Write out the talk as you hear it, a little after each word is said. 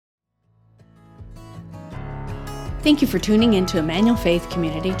Thank you for tuning in to Emmanuel Faith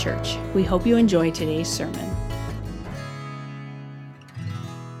Community Church. We hope you enjoy today's sermon.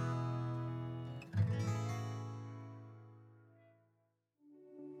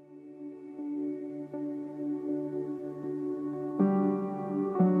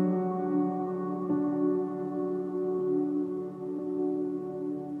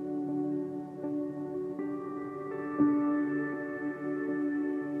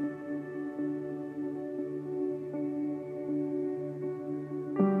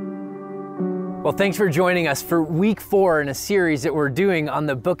 Well, thanks for joining us for week 4 in a series that we're doing on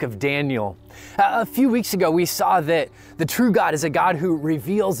the book of Daniel. A few weeks ago, we saw that the true God is a God who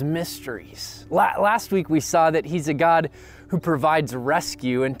reveals mysteries. Last week, we saw that he's a God who provides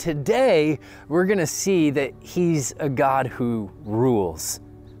rescue. And today, we're going to see that he's a God who rules.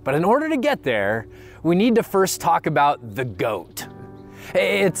 But in order to get there, we need to first talk about the GOAT.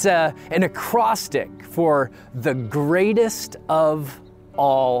 It's an acrostic for the greatest of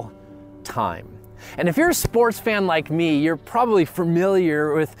all time. And if you're a sports fan like me, you're probably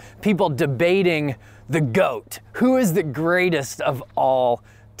familiar with people debating the GOAT. Who is the greatest of all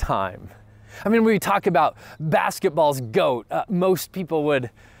time? I mean, when we talk about basketball's GOAT, most people would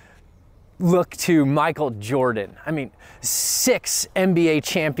look to Michael Jordan. I mean, 6 NBA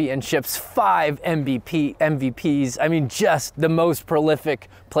championships, 5 MVPs. I mean, just the most prolific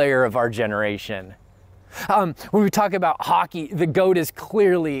player of our generation. When we talk about hockey, the GOAT is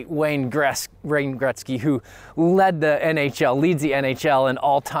clearly Wayne Gretzky, who leads the NHL in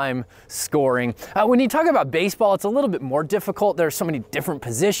all-time scoring. When you talk about baseball, it's a little bit more difficult. There are so many different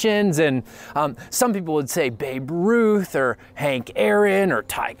positions, and some people would say Babe Ruth, or Hank Aaron, or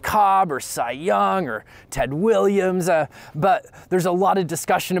Ty Cobb, or Cy Young, or Ted Williams. But there's a lot of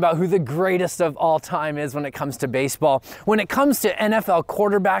discussion about who the greatest of all time is when it comes to baseball. When it comes to NFL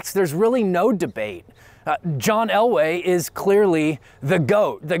quarterbacks, there's really no debate. John Elway is clearly the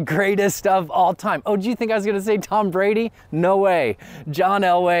GOAT, the greatest of all time. Oh, do you think I was going to say Tom Brady? No way. John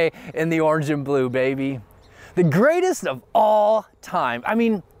Elway in the orange and blue, baby. The greatest of all time. I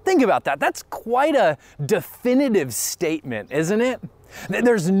mean, think about that. That's quite a definitive statement, isn't it?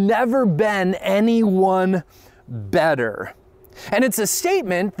 There's never been anyone better. And it's a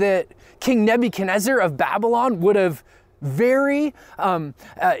statement that King Nebuchadnezzar of Babylon would have very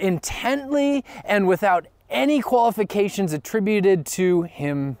intently and without any qualifications attributed to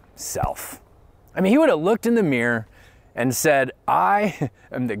himself. I mean, he would have looked in the mirror and said, I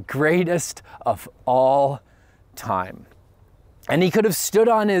am the greatest of all time. And he could have stood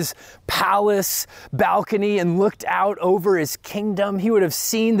on his palace balcony and looked out over his kingdom. He would have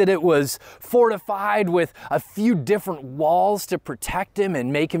seen that it was fortified with a few different walls to protect him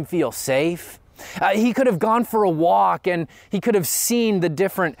and make him feel safe. He could have gone for a walk and he could have seen the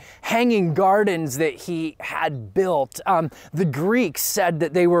different hanging gardens that he had built. The Greeks said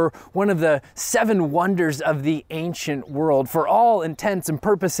that they were one of the 7 wonders of the ancient world. For all intents and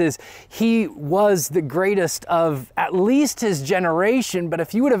purposes, he was the greatest of at least his generation. But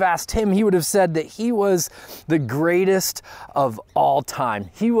if you would have asked him, he would have said that he was the greatest of all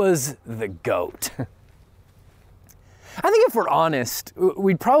time. He was the GOAT. I think if we're honest,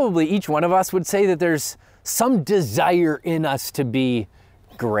 we'd probably, each one of us would say that there's some desire in us to be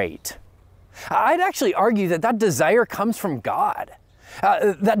great. I'd actually argue that that desire comes from God.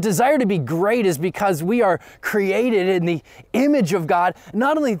 That desire to be great is because we are created in the image of God.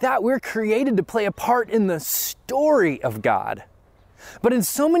 Not only that, we're created to play a part in the story of God. But in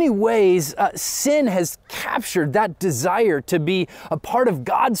so many ways, sin has captured that desire to be a part of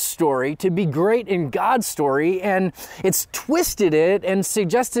God's story, to be great in God's story, and it's twisted it and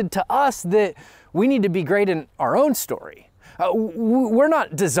suggested to us that we need to be great in our own story. We're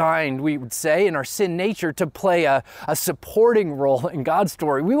not designed, we would say, in our sin nature to play a supporting role in God's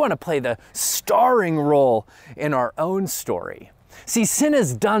story. We want to play the starring role in our own story. See, sin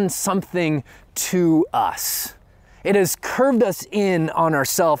has done something to us. It has curved us in on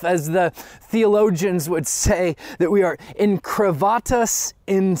ourselves, as the theologians would say, that we are incurvatus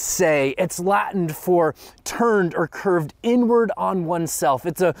in se. It's Latin for turned or curved inward on oneself.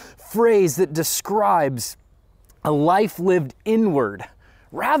 It's a phrase that describes a life lived inward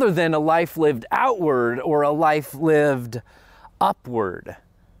rather than a life lived outward or a life lived upward.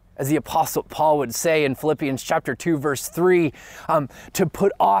 As the Apostle Paul would say in Philippians chapter 2, verse 3, to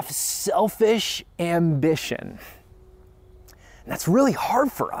put off selfish ambition. And that's really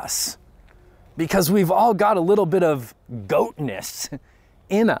hard for us because we've all got a little bit of goatness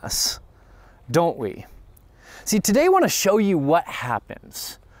in us, don't we? See, today I want to show you what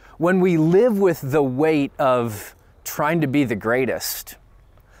happens when we live with the weight of trying to be the greatest.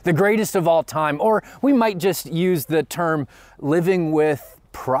 the greatest of all time, or we might just use the term living with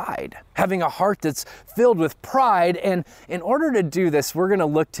pride, having a heart that's filled with pride. And in order to do this, we're going to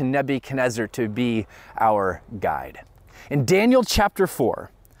look to Nebuchadnezzar to be our guide. In Daniel chapter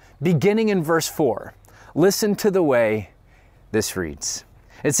 4, beginning in verse 4, listen to the way this reads.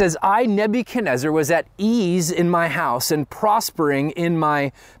 It says, I, Nebuchadnezzar, was at ease in my house and prospering in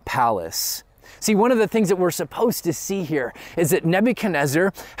my palace. See, one of the things that we're supposed to see here is that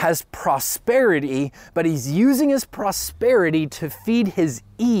Nebuchadnezzar has prosperity, but he's using his prosperity to feed his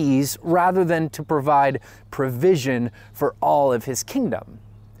ease rather than to provide provision for all of his kingdom.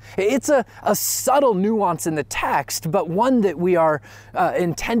 It's a subtle nuance in the text, but one that we are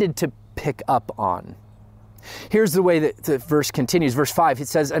intended to pick up on. Here's the way that the verse continues. Verse 5, it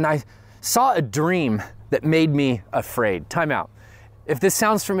says, and I saw a dream that made me afraid. Time out. If this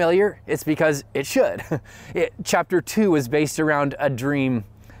sounds familiar, it's because it should. Chapter 2 is based around a dream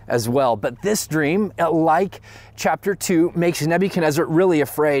as well. But this dream, like chapter 2, makes Nebuchadnezzar really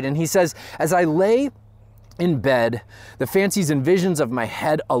afraid. And he says, as I lay in bed, the fancies and visions of my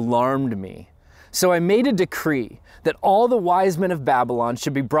head alarmed me. So I made a decree that all the wise men of Babylon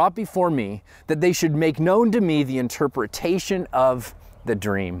should be brought before me, that they should make known to me the interpretation of the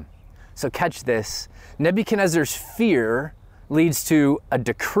dream. So catch this. Nebuchadnezzar's fear leads to a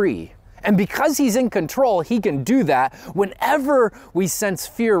decree. And because he's in control, he can do that. Whenever we sense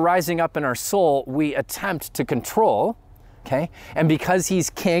fear rising up in our soul, we attempt to control, okay? And because he's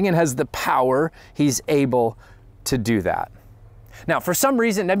king and has the power, he's able to do that. Now, for some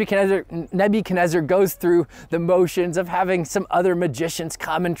reason, Nebuchadnezzar goes through the motions of having some other magicians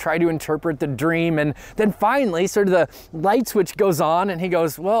come and try to interpret the dream. And then finally, sort of the light switch goes on and he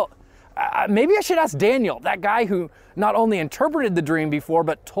goes, well, maybe I should ask Daniel, that guy who not only interpreted the dream before,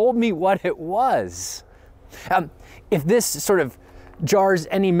 but told me what it was. If this sort of jars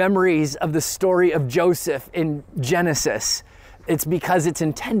any memories of the story of Joseph in Genesis, it's because it's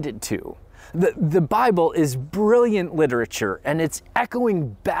intended to. The Bible is brilliant literature, and it's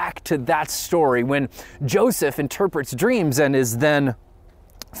echoing back to that story when Joseph interprets dreams and is then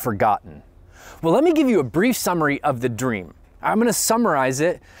forgotten. Well, let me give you a brief summary of the dream. I'm going to summarize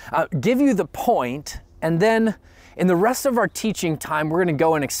it, give you the point, and then in the rest of our teaching time, we're going to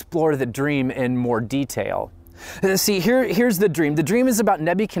go and explore the dream in more detail. See, here's the dream. The dream is about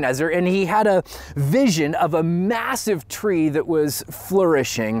Nebuchadnezzar, and he had a vision of a massive tree that was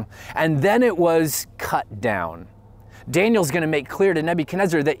flourishing, and then it was cut down. Daniel's going to make clear to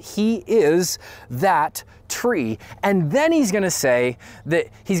Nebuchadnezzar that he is that tree, and then he's going to say that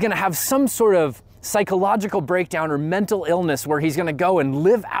he's going to have some sort of psychological breakdown or mental illness where he's going to go and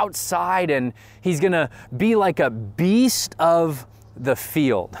live outside and he's going to be like a beast of the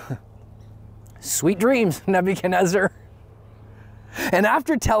field. Sweet dreams, Nebuchadnezzar. And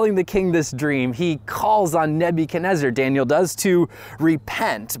after telling the king this dream, he calls on Nebuchadnezzar, Daniel does, to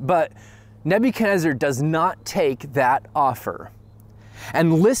repent. But Nebuchadnezzar does not take that offer.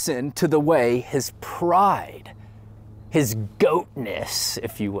 And listen to the way his pride, his goatness,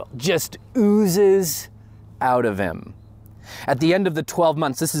 if you will, just oozes out of him. At the end of the 12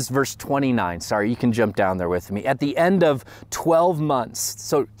 months, this is verse 29. Sorry, you can jump down there with me. At the end of 12 months,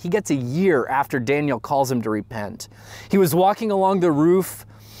 so he gets a year after Daniel calls him to repent, he was walking along the roof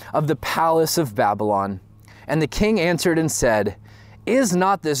of the palace of Babylon. And the king answered and said, is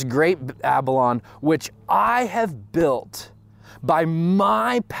not this great Babylon, which I have built by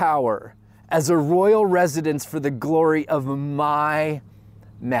my power, as a royal residence for the glory of my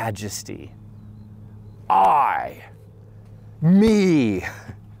majesty? I mean,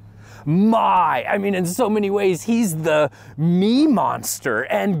 in so many ways, he's the me monster,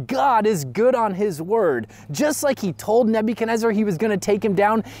 and God is good on his word. Just like he told Nebuchadnezzar he was going to take him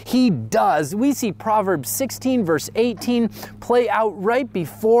down, he does. We see Proverbs 16, verse 18 play out right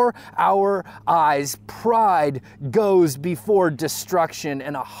before our eyes. Pride goes before destruction,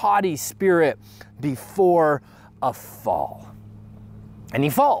 and a haughty spirit before a fall. And he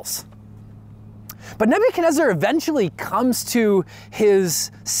falls. But Nebuchadnezzar eventually comes to his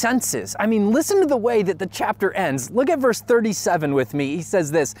senses. I mean, listen to the way that the chapter ends. Look at verse 37 with me. He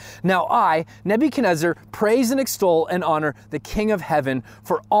says this, now I, Nebuchadnezzar, praise and extol and honor the King of heaven,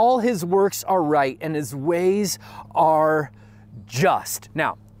 for all his works are right and his ways are just.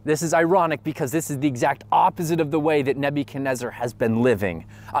 Now, this is ironic because this is the exact opposite of the way that Nebuchadnezzar has been living,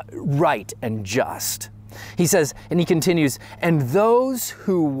 right and just. He says, and he continues, and those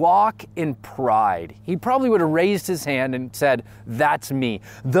who walk in pride. He probably would have raised his hand and said, that's me.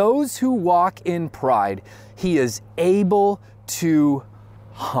 Those who walk in pride, he is able to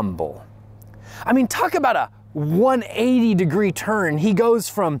humble. I mean, talk about a 180-degree turn. He goes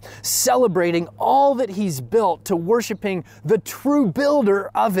from celebrating all that he's built to worshiping the true builder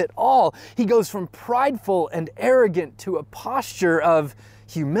of it all. He goes from prideful and arrogant to a posture of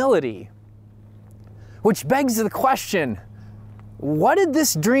humility. Which begs the question, what did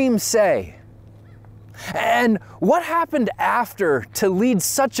this dream say? And what happened after to lead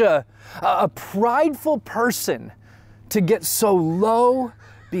such a prideful person to get so low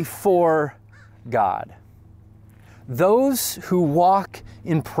before God? Those who walk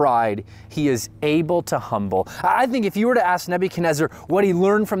in pride, he is able to humble. I think if you were to ask Nebuchadnezzar what he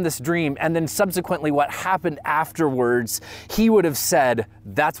learned from this dream and then subsequently what happened afterwards, he would have said,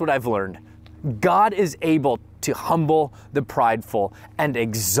 that's what I've learned. God is able to humble the prideful and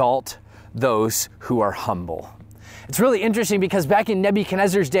exalt those who are humble. It's really interesting because back in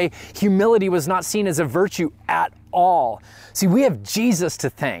Nebuchadnezzar's day, humility was not seen as a virtue at all. See, we have Jesus to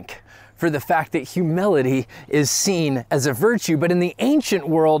thank for the fact that humility is seen as a virtue, but in the ancient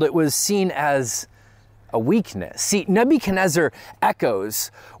world, it was seen as a weakness. See, Nebuchadnezzar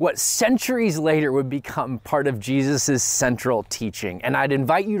echoes what centuries later would become part of Jesus' central teaching. And I'd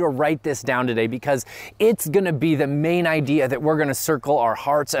invite you to write this down today because it's going to be the main idea that we're going to circle our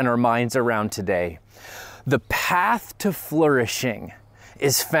hearts and our minds around today. The path to flourishing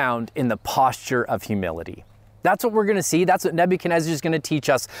is found in the posture of humility. That's what we're going to see. That's what Nebuchadnezzar is going to teach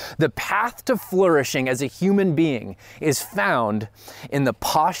us. The path to flourishing as a human being is found in the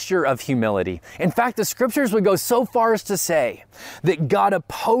posture of humility. In fact, the scriptures would go so far as to say that God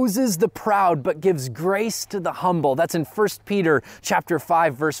opposes the proud but gives grace to the humble. That's in 1 Peter chapter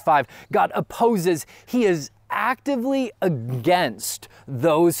 5, verse 5. God opposes. He is actively against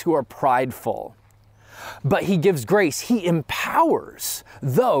those who are prideful. But he gives grace. He empowers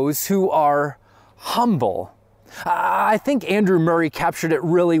those who are humble. I think Andrew Murray captured it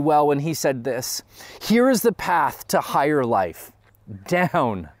really well when he said this. Here is the path to higher life.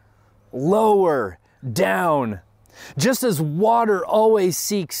 Down, lower, down. Just as water always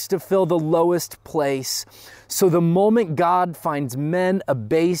seeks to fill the lowest place, so the moment God finds men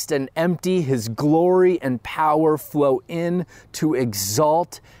abased and empty, his glory and power flow in to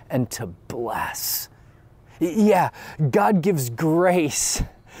exalt and to bless. Yeah, God gives grace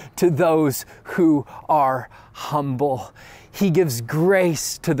to those who are humble. He gives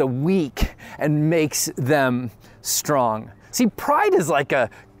grace to the weak and makes them strong. See, pride is like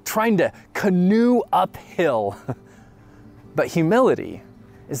trying to canoe uphill, but humility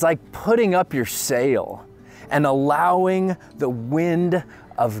is like putting up your sail and allowing the wind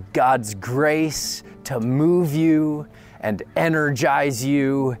of God's grace to move you and energize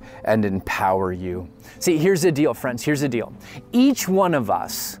you and empower you. See, here's the deal, friends. Here's the deal. Each one of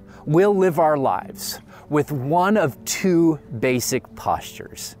us will live our lives with one of two basic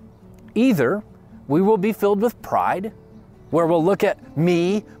postures. Either we will be filled with pride, where we'll look at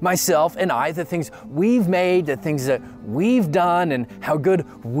me, myself, and I, the things we've made, the things that we've done, and how good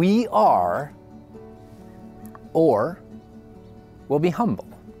we are, or we'll be humble.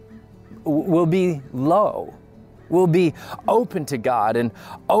 We'll be low. We'll be open to God and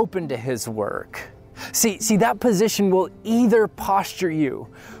open to his work. See, that position will either posture you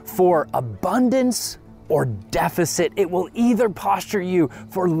for abundance or deficit. It will either posture you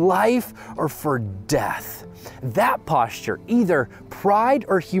for life or for death. That posture, either pride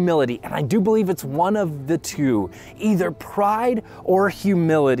or humility, and I do believe it's one of the two, either pride or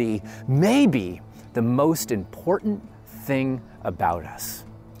humility, may be the most important thing about us.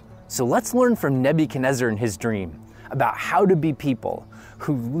 So let's learn from Nebuchadnezzar and his dream about how to be people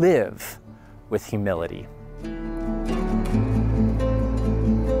who live with humility.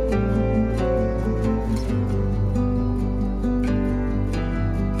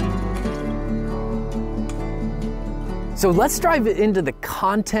 So let's dive into the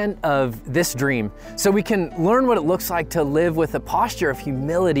content of this dream so we can learn what it looks like to live with a posture of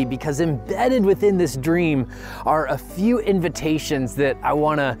humility, because embedded within this dream are a few invitations that I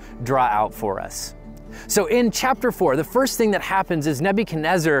want to draw out for us. So in chapter 4, the first thing that happens is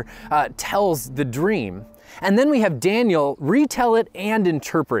Nebuchadnezzar tells the dream. And then we have Daniel retell it and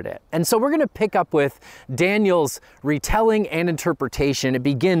interpret it. And so we're going to pick up with Daniel's retelling and interpretation. It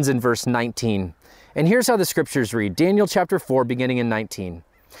begins in verse 19. And here's how the scriptures read. Daniel chapter 4, beginning in 19.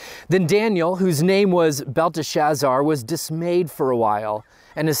 Then Daniel, whose name was Belteshazzar, was dismayed for a while,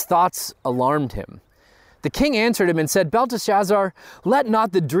 and his thoughts alarmed him. The king answered him and said, Belteshazzar, let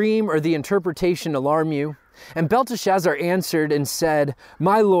not the dream or the interpretation alarm you. And Belteshazzar answered and said,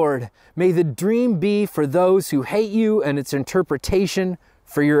 My lord, may the dream be for those who hate you and its interpretation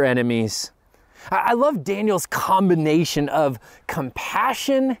for your enemies. I love Daniel's combination of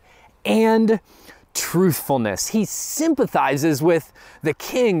compassion and truthfulness. He sympathizes with the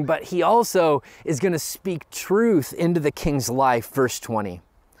king, but he also is going to speak truth into the king's life. Verse 20.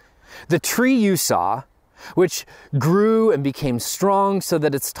 The tree you saw, which grew and became strong so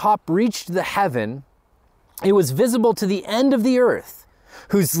that its top reached the heaven, it was visible to the end of the earth,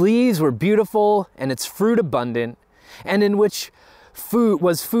 whose leaves were beautiful and its fruit abundant, and in which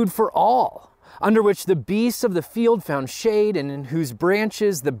was food for all, under which the beasts of the field found shade, and in whose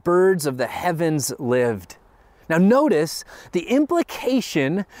branches the birds of the heavens lived. Now notice the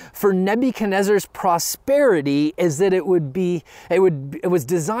implication for Nebuchadnezzar's prosperity is that it was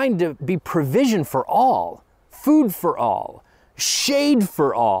designed to be provision for all, food for all, shade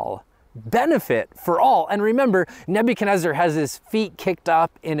for all, benefit for all. And remember, Nebuchadnezzar has his feet kicked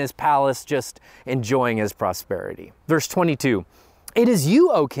up in his palace, just enjoying his prosperity. Verse 22, it is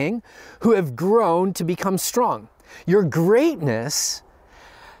you, O king, who have grown to become strong. Your greatness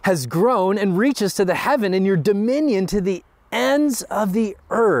has grown and reaches to the heaven, and your dominion to the ends of the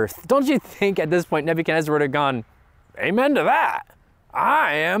earth. Don't you think at this point Nebuchadnezzar would have gone, amen to that.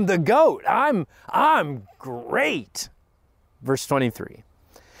 I am the GOAT. I'm great. Verse 23.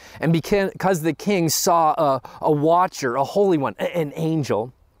 And because the king saw a watcher, a holy one, an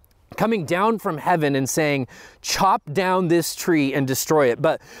angel, coming down from heaven and saying, chop down this tree and destroy it,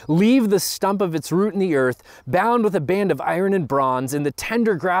 but leave the stump of its root in the earth, bound with a band of iron and bronze, in the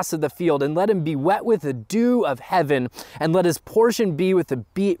tender grass of the field, and let him be wet with the dew of heaven, and let his portion be with the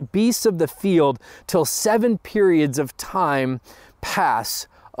beasts of the field, till 7 periods of time pass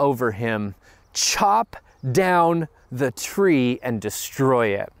over him. Chop down the tree and destroy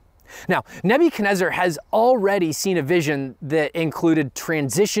it. Now, Nebuchadnezzar has already seen a vision that included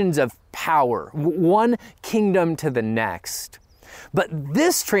transitions of power, one kingdom to the next. But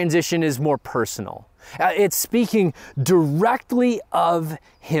this transition is more personal. It's speaking directly of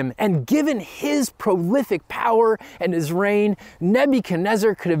him. And given his prolific power and his reign,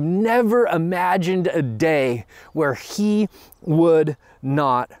 Nebuchadnezzar could have never imagined a day where he would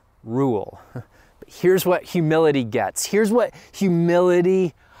not rule. But here's what humility gets. Here's what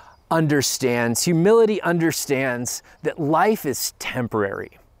humility understands. Humility understands that life is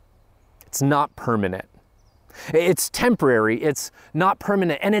temporary. It's not permanent. It's temporary. It's not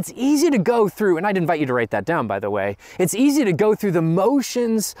permanent. And it's easy to go through, and I'd invite you to write that down, by the way. It's easy to go through the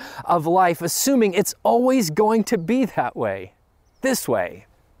motions of life, assuming it's always going to be that way, this way.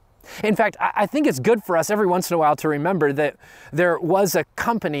 In fact, I think it's good for us every once in a while to remember that there was a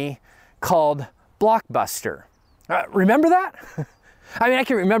company called Blockbuster. Remember that? I mean, I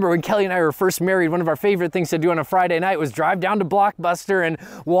can remember when Kelly and I were first married, one of our favorite things to do on a Friday night was drive down to Blockbuster and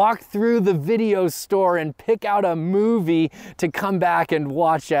walk through the video store and pick out a movie to come back and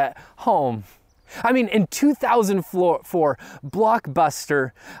watch at home. I mean, in 2004,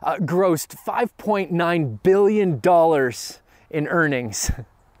 Blockbuster grossed $5.9 billion in earnings.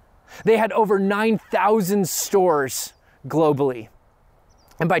 They had over 9,000 stores globally.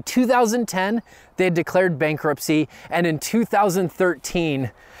 And by 2010, they had declared bankruptcy, and in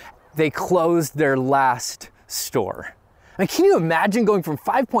 2013, they closed their last store. I mean, can you imagine going from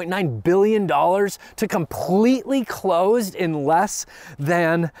 $5.9 billion to completely closed in less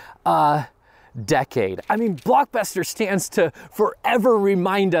than a decade? I mean, Blockbuster stands to forever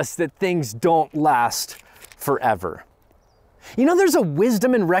remind us that things don't last forever. You know, there's a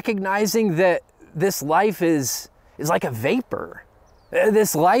wisdom in recognizing that this life is like a vapor.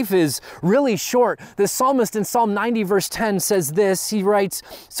 This life is really short. The psalmist in Psalm 90 verse 10 says this, he writes,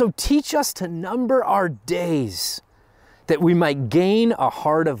 "So teach us to number our days, that we might gain a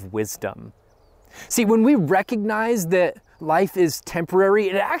heart of wisdom." See, when we recognize that life is temporary,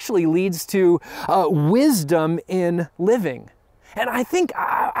 it actually leads to wisdom in living. And I think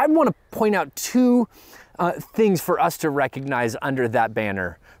I want to point out two things for us to recognize under that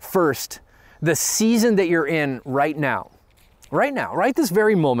banner. First, the season that you're in right now, right this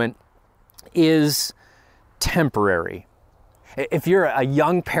very moment, is temporary. If you're a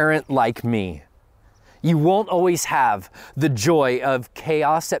young parent like me, you won't always have the joy of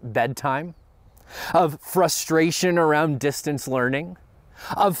chaos at bedtime, of frustration around distance learning,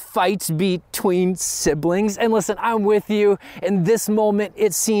 of fights between siblings. And listen, I'm with you. In this moment,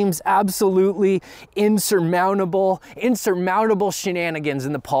 it seems absolutely insurmountable shenanigans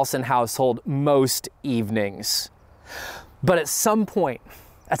in the Paulson household most evenings. But at some point,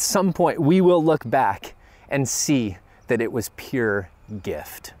 we will look back and see that it was pure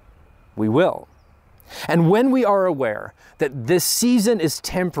gift. We will. And when we are aware that this season is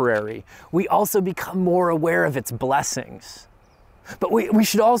temporary, we also become more aware of its blessings. But we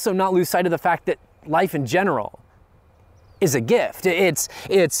should also not lose sight of the fact that life in general is a gift.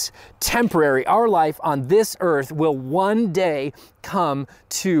 It's temporary. Our life on this earth will one day come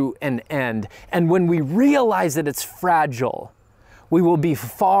to an end. And when we realize that it's fragile, we will be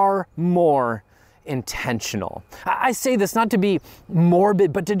far more intentional. I say this not to be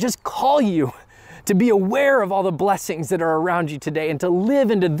morbid, but to just call you to be aware of all the blessings that are around you today and to live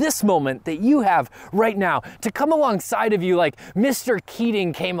into this moment that you have right now, to come alongside of you like Mr.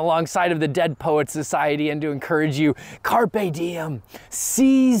 Keating came alongside of the Dead Poets Society and to encourage you, carpe diem,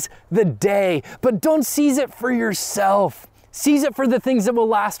 seize the day, but don't seize it for yourself. Seize it for the things that will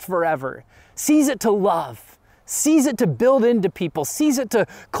last forever. Seize it to love. Seize it to build into people. Seize it to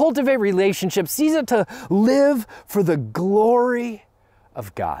cultivate relationships. Seize it to live for the glory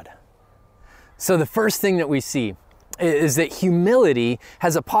of God. So the first thing that we see is that humility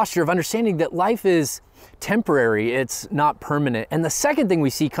has a posture of understanding that life is temporary, it's not permanent. And the second thing we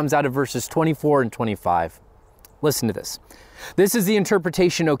see comes out of verses 24 and 25. Listen to this. This is the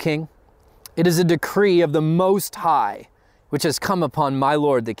interpretation, O king. It is a decree of the Most High, which has come upon my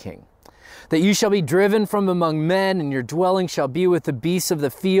Lord the king, that you shall be driven from among men, and your dwelling shall be with the beasts of the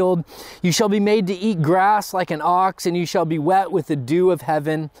field. You shall be made to eat grass like an ox, and you shall be wet with the dew of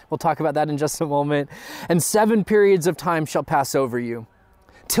heaven. We'll talk about that in just a moment. And 7 periods of time shall pass over you,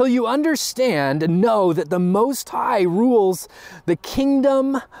 till you understand and know that the Most High rules the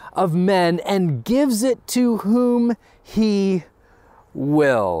kingdom of men and gives it to whom he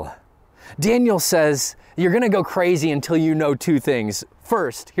will. Daniel says, you're going to go crazy until you know 2 things.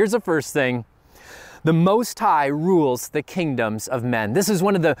 First, here's the first thing. The Most High rules the kingdoms of men. This is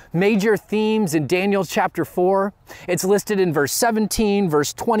one of the major themes in Daniel chapter 4. It's listed in verse 17,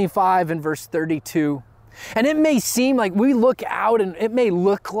 verse 25, and verse 32. And it may seem like we look out and it may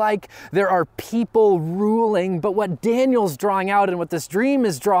look like there are people ruling, but what Daniel's drawing out and what this dream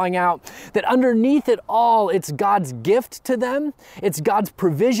is drawing out, that underneath it all, it's God's gift to them, it's God's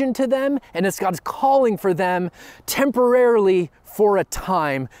provision to them, and it's God's calling for them temporarily for a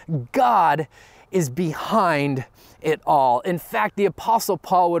time. God is behind it all. In fact, the Apostle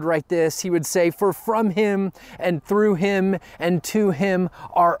Paul would write this. He would say, for from him and through him and to him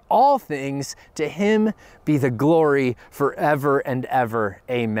are all things. To him be the glory forever and ever.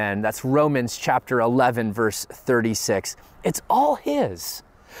 Amen. That's Romans chapter 11, verse 36. It's all his.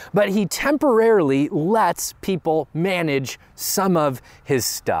 But he temporarily lets people manage some of his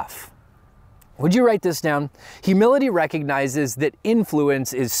stuff. Would you write this down? Humility recognizes that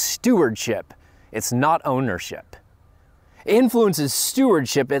influence is stewardship. It's not ownership. Influence is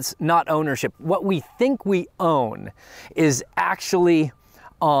stewardship, it's not ownership. What we think we own is actually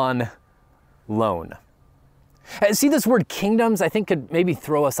on loan. See, this word kingdoms, I think could maybe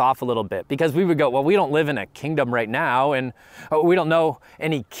throw us off a little bit because we would go, well, we don't live in a kingdom right now and we don't know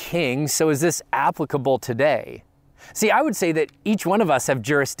any kings, so is this applicable today? See, I would say that each one of us have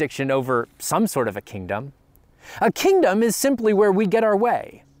jurisdiction over some sort of a kingdom. A kingdom is simply where we get our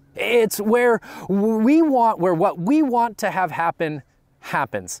way. It's where what we want to have happen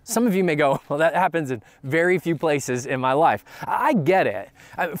happens. Some of you may go, well, that happens in very few places in my life. I get it.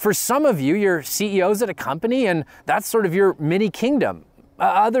 For some of you, you're CEOs at a company and that's sort of your mini kingdom.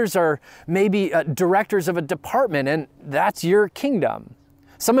 Others are maybe directors of a department and that's your kingdom.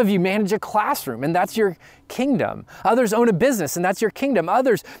 Some of you manage a classroom and that's your kingdom. Others own a business and that's your kingdom.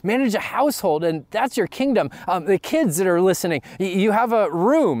 Others manage a household and that's your kingdom. The kids that are listening, you have a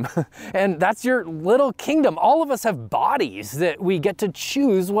room and that's your little kingdom. All of us have bodies that we get to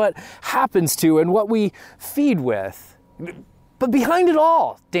choose what happens to and what we feed with. But behind it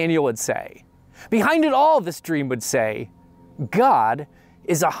all, Daniel would say, behind it all, this dream would say, God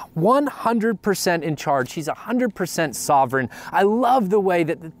is 100% in charge. He's 100% sovereign. I love the way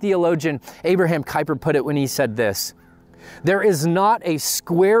that the theologian Abraham Kuyper put it when he said this: there is not a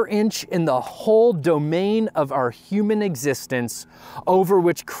square inch in the whole domain of our human existence over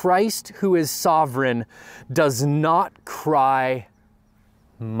which Christ, who is sovereign, does not cry,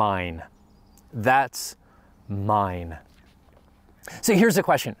 mine. That's mine. So here's the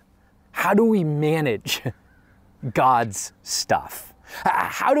question. How do we manage God's stuff?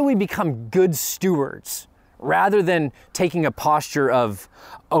 How do we become good stewards rather than taking a posture of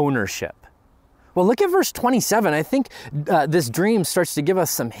ownership? Well, look at verse 27. I think this dream starts to give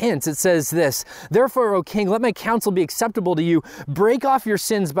us some hints. It says this: therefore, O king, let my counsel be acceptable to you. Break off your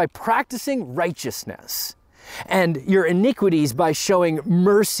sins by practicing righteousness, and your iniquities by showing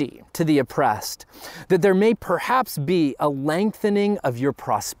mercy to the oppressed, that there may perhaps be a lengthening of your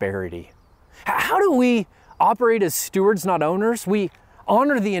prosperity. How do we operate as stewards, not owners? We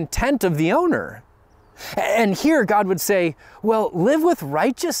honor the intent of the owner. And here God would say, well, live with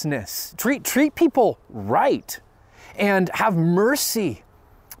righteousness. Treat people right. and have mercy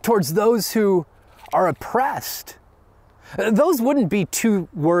towards those who are oppressed. Those wouldn't be two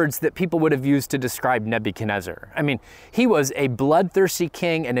words that people would have used to describe Nebuchadnezzar. I mean, he was a bloodthirsty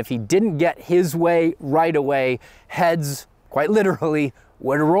king, and if he didn't get his way right away, heads, quite literally,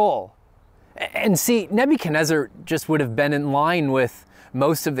 would roll. And see, Nebuchadnezzar just would have been in line with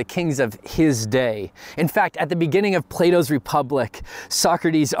most of the kings of his day. In fact, at the beginning of Plato's Republic,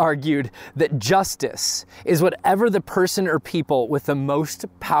 Socrates argued that justice is whatever the person or people with the most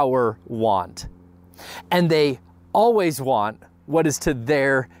power want. And they always want what is to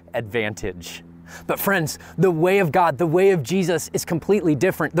their advantage. But friends, the way of God, the way of Jesus is completely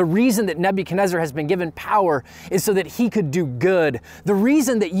different. The reason that Nebuchadnezzar has been given power is so that he could do good. The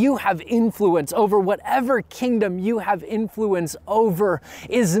reason that you have influence over whatever kingdom you have influence over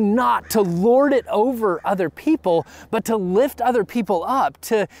is not to lord it over other people, but to lift other people up,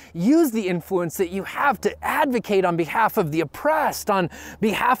 to use the influence that you have to advocate on behalf of the oppressed, on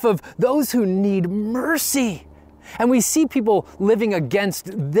behalf of those who need mercy. And we see people living against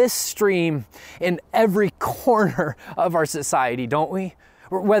this stream in every corner of our society, don't we?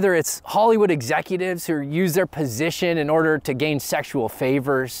 Whether it's Hollywood executives who use their position in order to gain sexual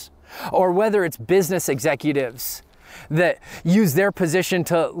favors, or whether it's business executives that use their position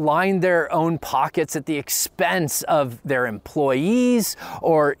to line their own pockets at the expense of their employees,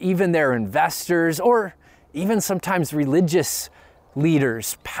 or even their investors, or even sometimes religious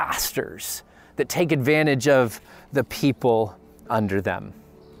leaders, pastors, that take advantage of the people under them.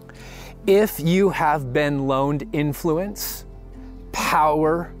 If you have been loaned influence,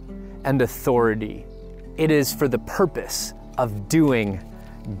 power, and authority, it is for the purpose of doing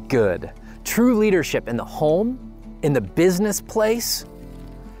good. True leadership in the home, in the business place,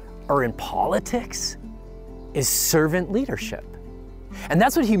 or in politics is servant leadership. And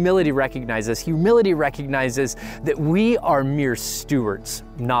that's what humility recognizes. Humility recognizes that we are mere stewards,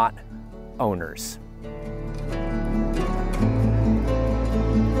 not owners.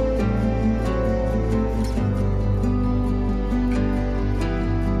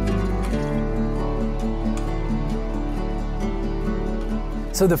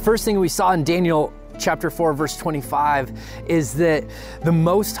 So the first thing we saw in Daniel chapter 4, verse 25 is that the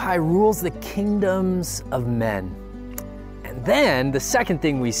Most High rules the kingdoms of men. And then the second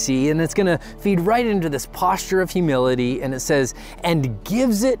thing we see, and it's going to feed right into this posture of humility, and it says, and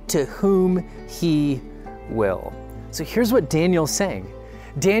gives it to whom he will. So here's what Daniel's saying.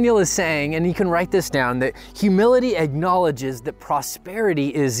 Daniel is saying, and you can write this down, that humility acknowledges that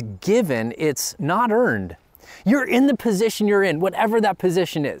prosperity is given, it's not earned. You're in the position you're in, whatever that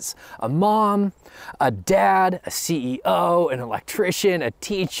position is. A mom, a dad, a CEO, an electrician, a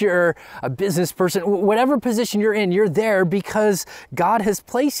teacher, a business person, whatever position you're in, you're there because God has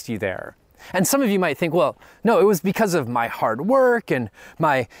placed you there. And some of you might think, well, no, it was because of my hard work and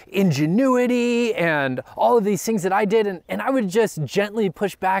my ingenuity and all of these things that I did. And I would just gently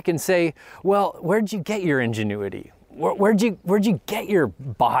push back and say, well, where'd you get your ingenuity? Where'd you get your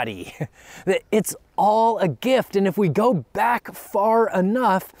body? It's all a gift. And if we go back far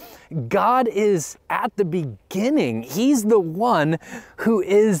enough, God is at the beginning. He's the one who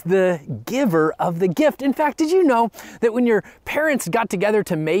is the giver of the gift. In fact, did you know that when your parents got together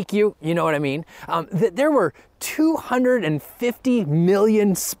to make you, you know what I mean, that there were 250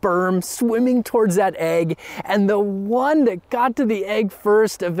 million sperm swimming towards that egg, and the one that got to the egg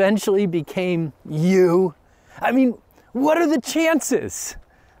first eventually became you? I mean, what are the chances?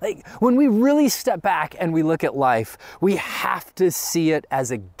 Like, when we really step back and we look at life, we have to see it as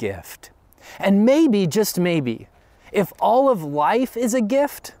a gift. And maybe, just maybe, if all of life is a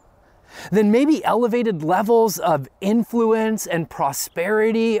gift, then maybe elevated levels of influence and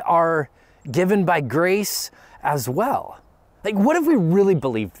prosperity are given by grace as well. Like, what if we really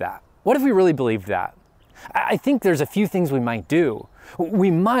believed that? What if we really believed that? I think there's a few things we might do. We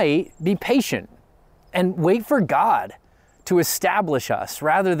might be patient and wait for God to establish us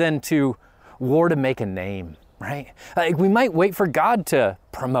rather than to war to make a name, right? Like, we might wait for God to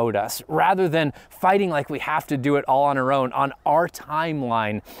promote us rather than fighting like we have to do it all on our own, on our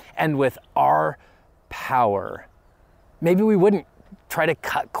timeline and with our power. Maybe we wouldn't try to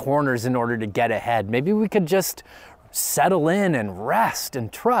cut corners in order to get ahead. Maybe we could just settle in and rest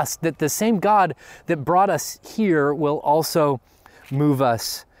and trust that the same God that brought us here will also move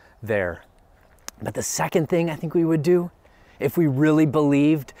us there. But the second thing I think we would do, if we really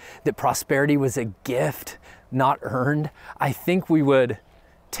believed that prosperity was a gift, not earned, I think we would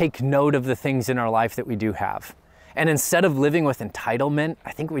take note of the things in our life that we do have. And instead of living with entitlement,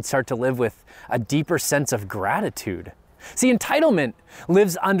 I think we'd start to live with a deeper sense of gratitude. See, entitlement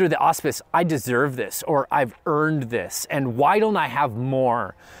lives under the auspice, I deserve this, or I've earned this, and why don't I have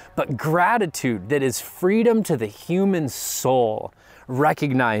more? But gratitude that is freedom to the human soul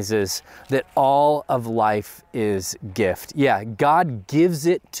recognizes that all of life is gift. Yeah, God gives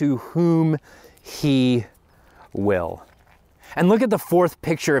it to whom He will. And look at the fourth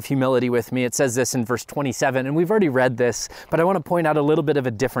picture of humility with me. It says this in verse 27, and we've already read this, but I want to point out a little bit of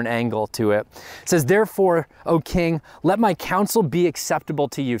a different angle to it. It says, therefore, O king, let my counsel be acceptable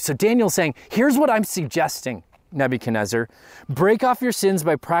to you. So Daniel's saying, here's what I'm suggesting, Nebuchadnezzar. Break off your sins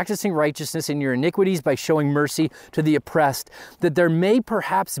by practicing righteousness and your iniquities by showing mercy to the oppressed, that there may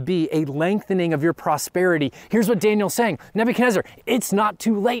perhaps be a lengthening of your prosperity. Here's what Daniel's saying. Nebuchadnezzar, it's not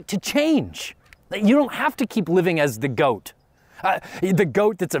too late to change. You don't have to keep living as the goat. The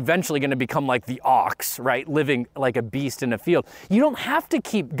goat that's eventually going to become like the ox, right? Living like a beast in a field. You don't have to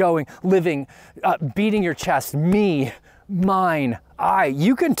keep going, living, beating your chest, me, mine, I.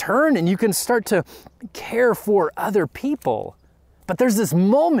 You can turn and you can start to care for other people. But there's this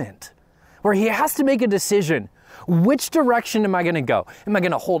moment where he has to make a decision. Which direction am I going to go? Am I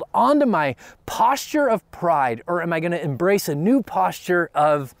going to hold on to my posture of pride, or am I going to embrace a new posture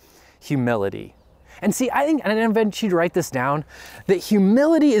of humility? And see, I think, and I invite you to write this down, that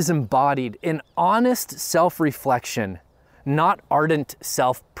humility is embodied in honest self-reflection, not ardent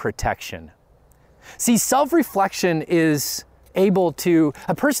self-protection. See, self-reflection is able to,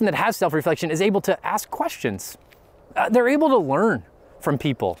 a person that has self-reflection is able to ask questions. They're able to learn from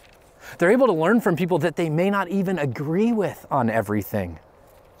people. They're able to learn from people that they may not even agree with on everything.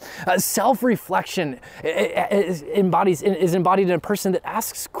 Self-reflection is embodied in a person that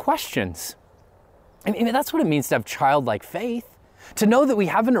asks questions. I mean, that's what it means to have childlike faith, to know that we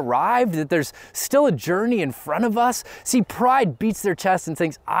haven't arrived, that there's still a journey in front of us. See, pride beats their chest and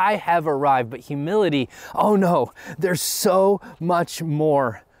thinks, I have arrived, but humility, oh no, there's so much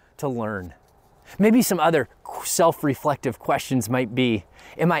more to learn. Maybe some other self-reflective questions might be,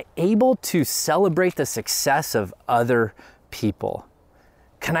 am I able to celebrate the success of other people?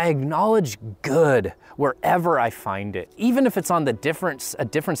 Can I acknowledge good wherever I find it, even if it's on a different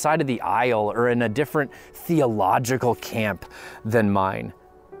side of the aisle or in a different theological camp than mine?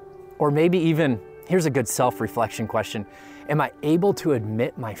 Or maybe even, here's a good self-reflection question, am I able to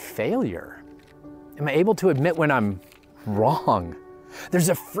admit my failure? Am I able to admit when I'm wrong? There's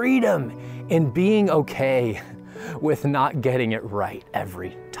a freedom in being okay with not getting it right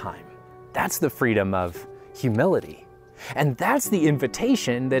every time. That's the freedom of humility. And that's the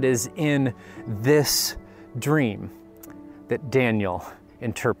invitation that is in this dream that Daniel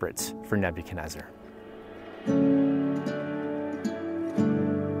interprets for Nebuchadnezzar.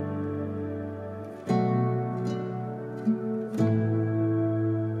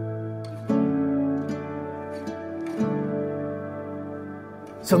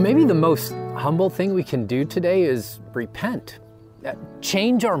 So maybe the most humble thing we can do today is repent.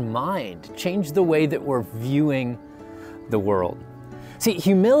 Change our mind, change the way that we're viewing the world. See,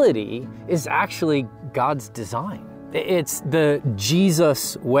 humility is actually God's design. It's the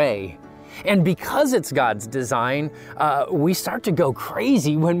Jesus way. And because it's God's design, we start to go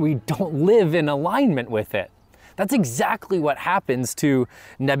crazy when we don't live in alignment with it. That's exactly what happens to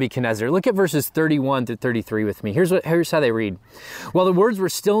Nebuchadnezzar. Look at verses 31 through 33 with me. Here's how they read. While the words were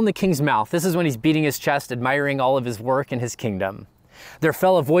still in the king's mouth, this is when he's beating his chest, admiring all of his work and his kingdom. There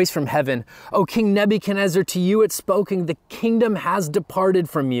fell a voice from heaven, O King Nebuchadnezzar, to you it's spoken, the kingdom has departed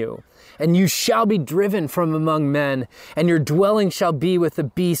from you, and you shall be driven from among men, and your dwelling shall be with the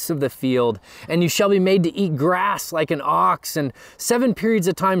beasts of the field, and you shall be made to eat grass like an ox, and 7 periods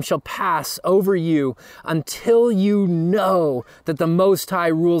of time shall pass over you until you know that the Most High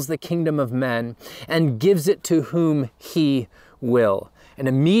rules the kingdom of men and gives it to whom he will. And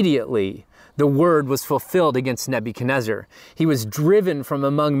immediately the word was fulfilled against Nebuchadnezzar. He was driven from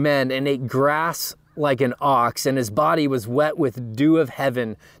among men and ate grass like an ox, and his body was wet with dew of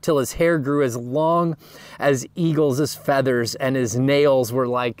heaven, till his hair grew as long as eagles' feathers, and his nails were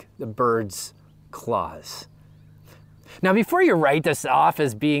like the bird's claws. Now, before you write this off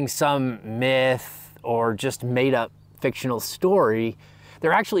as being some myth or just made up fictional story,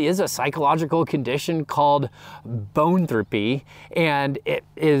 there actually is a psychological condition called boanthropy, and it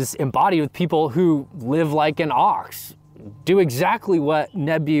is embodied with people who live like an ox, do exactly what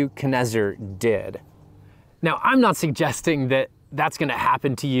Nebuchadnezzar did. Now, I'm not suggesting that that's going to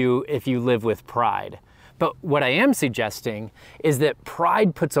happen to you if you live with pride, But what I am suggesting is that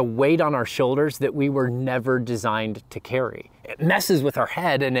pride puts a weight on our shoulders that we were never designed to carry. It messes with our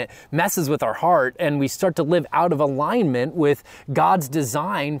head and it messes with our heart, and we start to live out of alignment with God's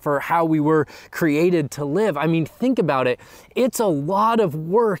design for how we were created to live. I mean, think about it. It's a lot of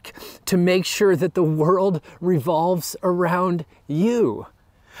work to make sure that the world revolves around you.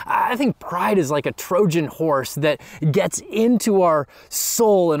 I think pride is like a Trojan horse that gets into our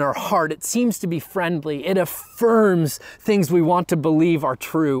soul and our heart. It seems to be friendly. It affirms things we want to believe are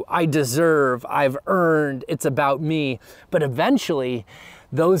true. I deserve, I've earned, it's about me. But eventually,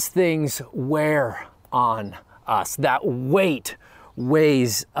 those things wear on us. That weight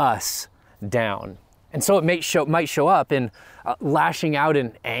weighs us down. And so it might show up in lashing out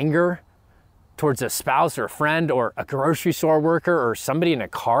in anger towards a spouse or a friend or a grocery store worker or somebody in a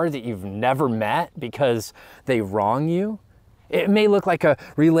car that you've never met because they wrong you. It may look like a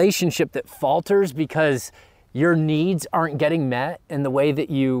relationship that falters because your needs aren't getting met in the way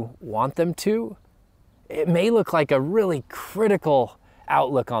that you want them to. It may look like a really critical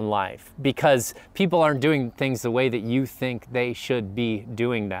outlook on life because people aren't doing things the way that you think they should be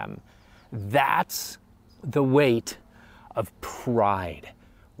doing them. That's the weight of pride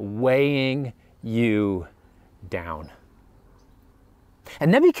weighing you down.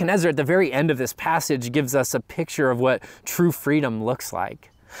 And Nebuchadnezzar at the very end of this passage gives us a picture of what true freedom looks like.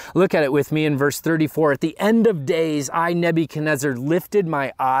 Look at it with me in verse 34. At the end of days, I, Nebuchadnezzar, lifted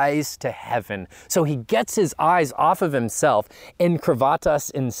my eyes to heaven. So he gets his eyes off of himself, in cravatas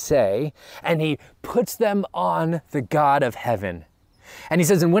in se, and he puts them on the God of heaven. And he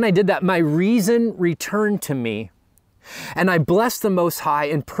says, and when I did that, my reason returned to me. And I blessed the Most High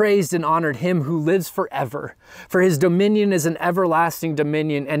and praised and honored him who lives forever. For his dominion is an everlasting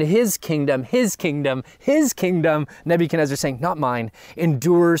dominion, and his kingdom, Nebuchadnezzar saying, not mine,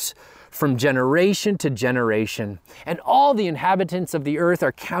 endures from generation to generation. And all the inhabitants of the earth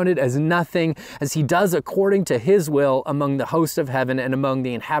are counted as nothing, as he does according to his will among the hosts of heaven and among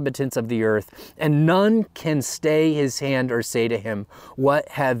the inhabitants of the earth. And none can stay his hand or say to him, what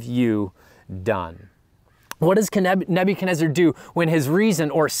have you done? What does Nebuchadnezzar do when his reason,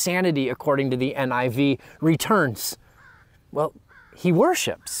 or sanity according to the NIV, returns? Well, he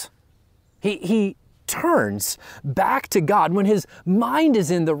worships. He turns back to God. When his mind is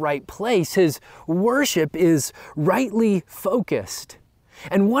in the right place, his worship is rightly focused.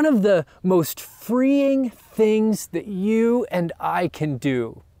 And one of the most freeing things that you and I can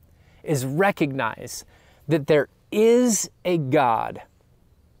do is recognize that there is a God.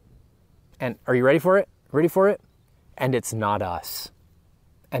 And are you ready for it? Ready for it? And it's not us.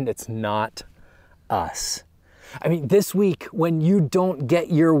 And it's not us. I mean, this week, when you don't get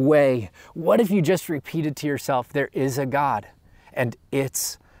your way, what if you just repeated to yourself, there is a God, and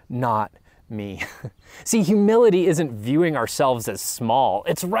it's not me. See, humility isn't viewing ourselves as small.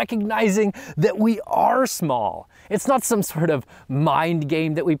 It's recognizing that we are small. It's not some sort of mind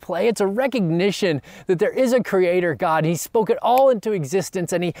game that we play. It's a recognition that there is a creator God. He spoke it all into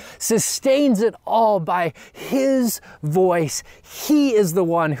existence and he sustains it all by his voice. He is the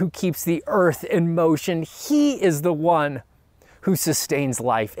one who keeps the earth in motion. He is the one who sustains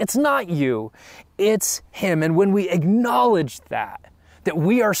life. It's not you, it's him. And when we acknowledge that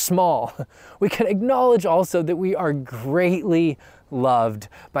we are small, we can acknowledge also that we are greatly loved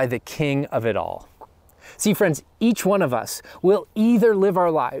by the King of it all. See, friends, each one of us will either live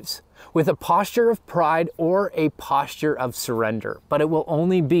our lives with a posture of pride or a posture of surrender, but it will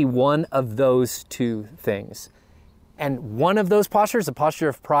only be one of those two things. And one of those postures, a posture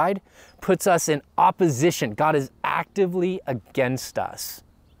of pride, puts us in opposition. God is actively against us.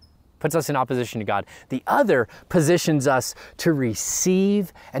 Puts us in opposition to God. The other positions us to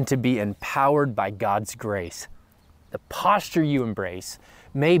receive and to be empowered by God's grace. The posture you embrace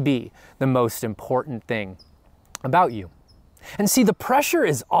may be the most important thing about you. And see, the pressure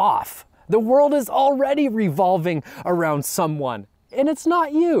is off. The world is already revolving around someone, and it's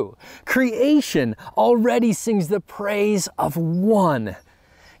not you. Creation already sings the praise of one.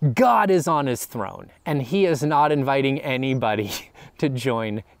 God is on his throne, and he is not inviting anybody to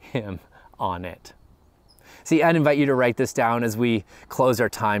join him on it. See, I'd invite you to write this down as we close our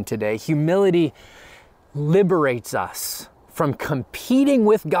time today. Humility liberates us from competing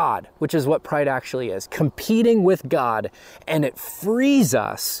with God, which is what pride actually is, competing with God, and it frees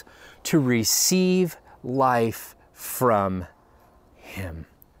us to receive life from him.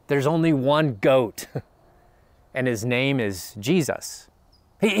 There's only one goat, and his name is Jesus.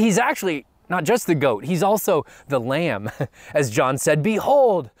 He's actually Not just the goat, he's also the lamb. As John said,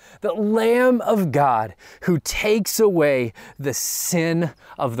 behold, the Lamb of God who takes away the sin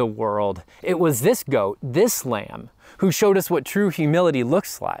of the world. It was this goat, this lamb, who showed us what true humility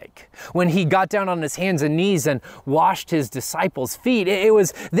looks like. When he got down on his hands and knees and washed his disciples' feet, it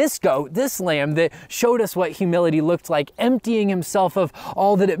was this goat, this lamb, that showed us what humility looked like, emptying himself of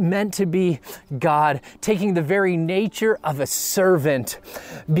all that it meant to be God, taking the very nature of a servant,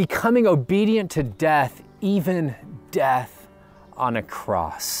 becoming obedient to death, even death on a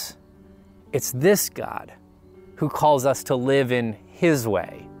cross. It's this God who calls us to live in his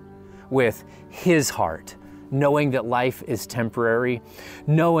way, with his heart, knowing that life is temporary,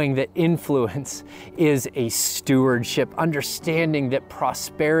 knowing that influence is a stewardship, understanding that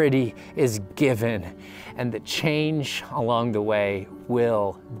prosperity is given, and that change along the way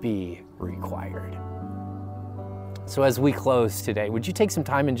will be required. So as we close today, would you take some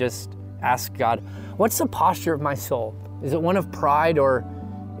time and just ask God, what's the posture of my soul? Is it one of pride or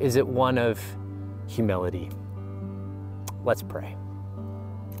is it one of humility? Let's pray.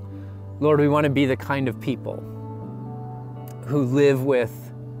 Lord, we want to be the kind of people who live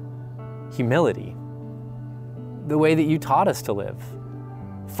with humility, the way that you taught us to live,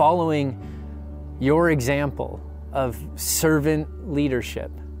 following your example of servant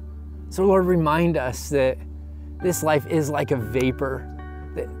leadership. So Lord, remind us that this life is like a vapor,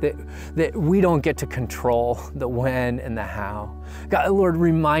 that we don't get to control the when and the how. God, Lord,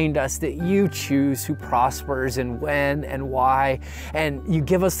 remind us that you choose who prospers and when and why, and you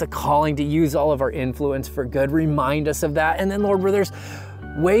give us the calling to use all of our influence for good. Remind us of that. And then, Lord, where there's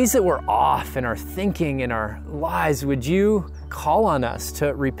ways that we're off in our thinking, in our lives, would you call on us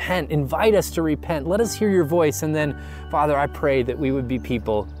to repent, invite us to repent, let us hear your voice. And then, Father, I pray that we would be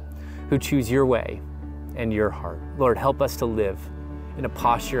people who choose your way and your heart. Lord, help us to live in a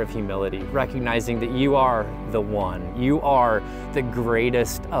posture of humility, recognizing that you are the one. You are the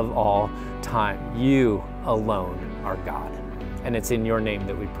greatest of all time. You alone are God. And it's in your name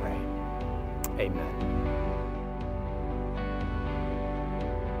that we pray. Amen.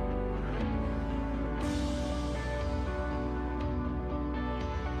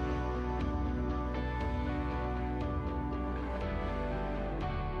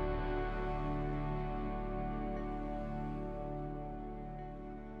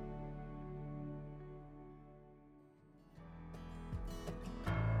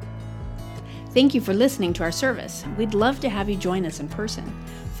 Thank you for listening to our service. We'd love to have you join us in person.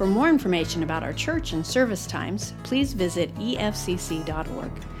 For more information about our church and service times, please visit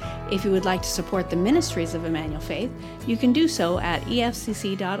efcc.org. If you would like to support the ministries of Emmanuel Faith, you can do so at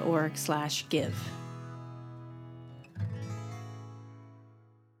efcc.org/give.